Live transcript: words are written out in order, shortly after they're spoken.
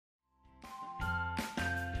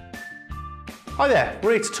Hi there,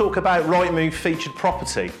 we're here to talk about Rightmove featured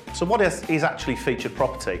property. So what is actually featured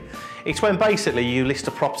property? It's when basically you list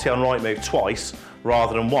a property on Rightmove twice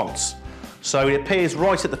rather than once. So it appears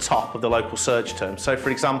right at the top of the local search term. So for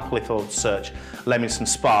example, if I would search Leamington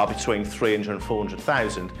Spa between 300 and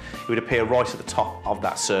 400,000, it would appear right at the top of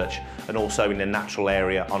that search and also in the natural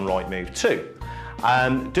area on Rightmove too.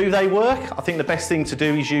 Do they work? I think the best thing to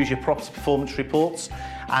do is use your property performance reports,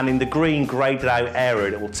 and in the green graded out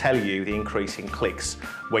area it will tell you the increase in clicks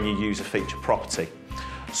when you use a featured property.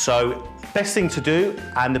 So best thing to do,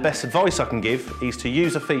 and the best advice I can give, is to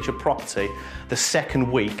use a featured property the second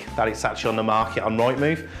week that it's actually on the market on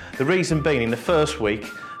Rightmove. The reason being, in the first week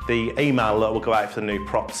the email alert will go out for the new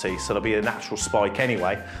property, so there'll be a natural spike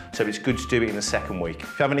anyway, so it's good to do it in the second week.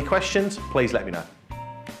 If you have any questions, please let me know.